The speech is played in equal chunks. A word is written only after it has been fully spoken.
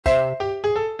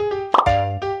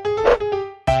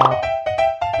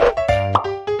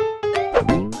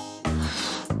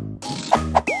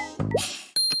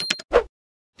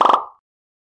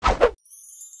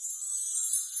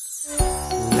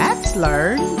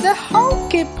the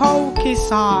Hokey Pokey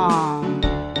song.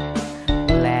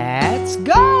 Let's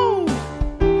go!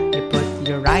 You put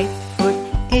your right foot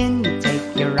in, you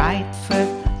take your right foot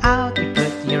out. You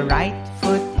put your right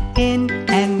foot in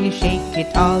and you shake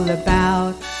it all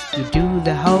about. You do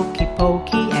the Hokey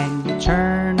Pokey and you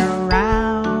turn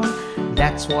around.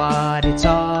 That's what it's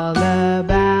all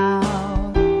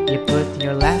about. You put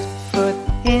your left foot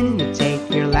in, you take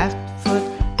your left foot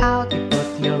out. You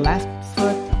put your left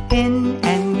foot in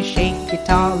and you shake it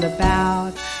all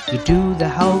about. You do the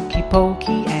Hokey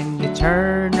Pokey and you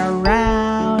turn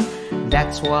around.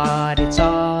 That's what it's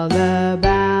all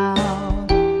about.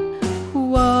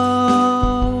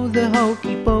 Whoa, the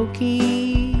Hokey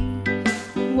Pokey.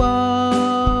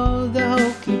 Whoa, the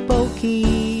Hokey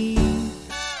Pokey.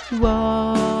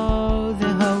 Whoa,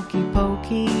 the Hokey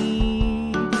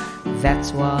Pokey.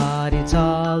 That's what it's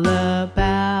all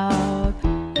about.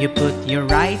 You put your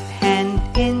right hand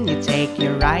in, you take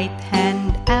your right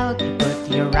hand out. You put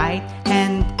your right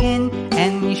hand in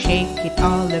and you shake it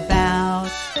all about.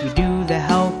 You do the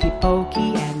Hokey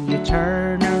Pokey and you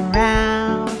turn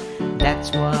around.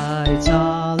 That's what it's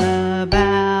all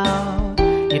about.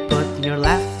 You put your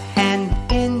left hand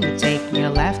in, you take your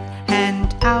left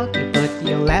hand out. You put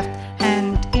your left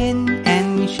hand in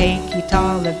and you shake it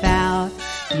all about.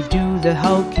 You do the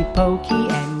Hokey Pokey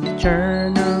and you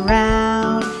turn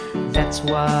around. That's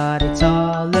what it's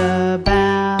all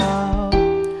about.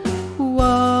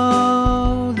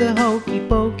 Whoa, the Hokey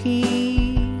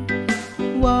Pokey.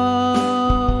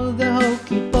 Whoa, the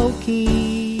Hokey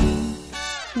Pokey.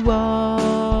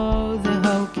 Whoa, the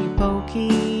Hokey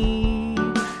Pokey.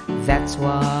 That's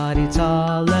what it's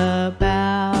all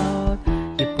about.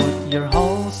 You put your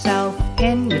whole self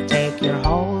in, you take your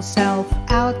whole self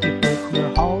out. You put your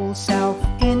whole self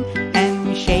in and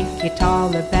you shake it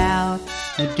all about.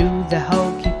 You do the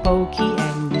Hokey Pokey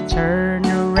and you turn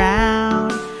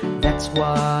around. That's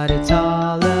what it's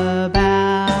all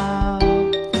about.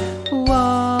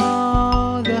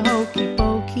 Whoa, the Hokey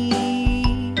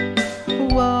Pokey.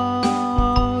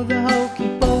 Whoa, the Hokey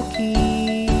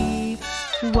Pokey.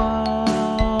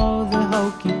 Whoa, the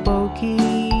Hokey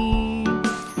Pokey.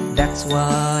 That's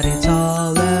what it's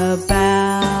all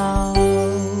about.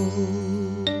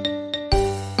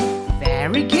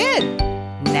 Very good.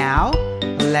 Now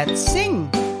let's sing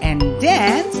and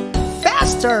dance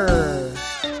faster.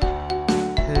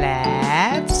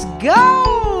 Let's go!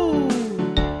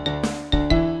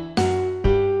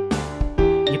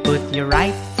 You put your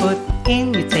right foot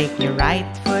in, you take your right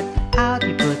foot out.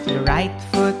 You put your right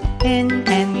foot in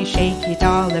and you shake it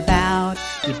all about.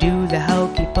 You do the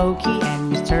Hokey Pokey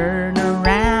and you turn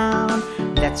around.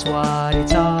 That's what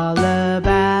it's all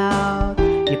about.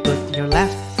 You put your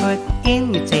left foot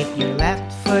in, you take your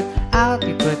left foot out.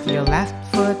 You put your left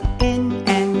foot in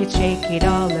and you shake it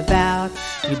all about.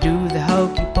 You do the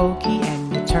Hokey Pokey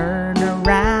and you turn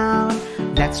around.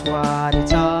 That's what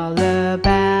it's all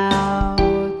about.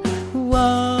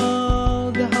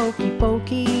 Whoa, the Hokey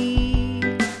Pokey.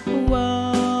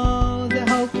 Whoa, the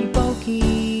Hokey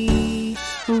Pokey.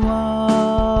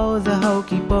 Whoa, the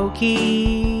Hokey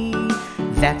Pokey.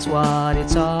 That's what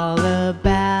it's all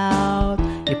about.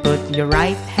 You put your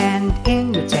right hand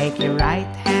in, you take your right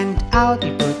hand out.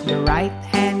 You put your right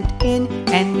hand in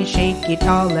and you shake it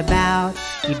all about.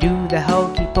 You do the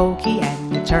Hokey Pokey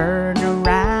and you turn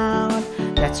around.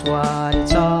 That's what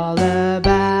it's all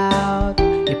about.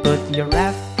 You put your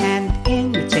left hand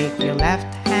in, you take your left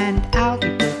hand out.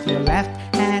 You put your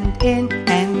left hand in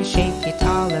and you shake it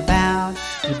all about.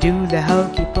 You do the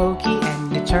Hokey Pokey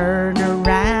and you turn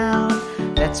around.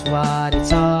 That's what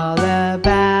it's all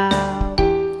about.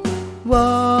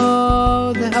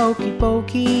 Whoa, the Hokey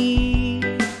Pokey.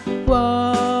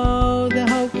 Whoa, the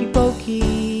Hokey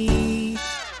Pokey.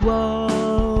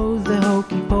 Whoa, the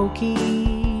Hokey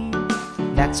Pokey.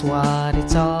 That's what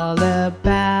it's all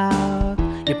about.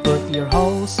 You put your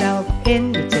whole self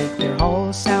in, you take your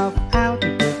whole self out.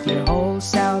 You put your whole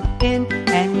self in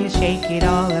and you shake it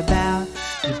all about.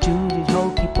 You do the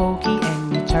Hokey Pokey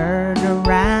and you turn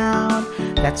around.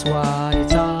 That's what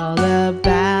it's all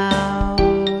about.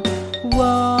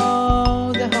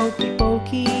 Whoa, the Hokey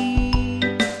Pokey.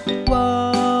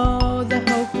 Whoa, the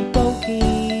Hokey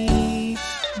Pokey.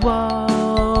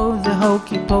 Whoa, the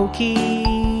Hokey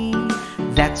Pokey.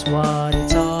 That's what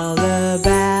it's all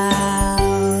about.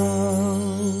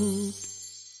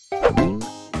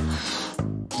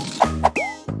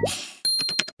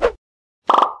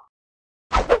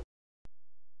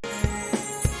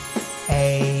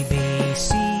 A, B,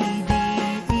 C, D,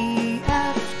 E,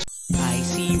 F. I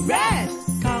see red,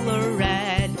 color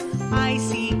red. I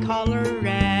see color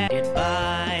red.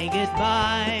 Goodbye,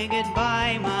 goodbye,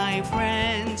 goodbye, my my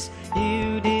friends.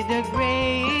 You did a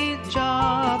great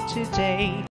job today.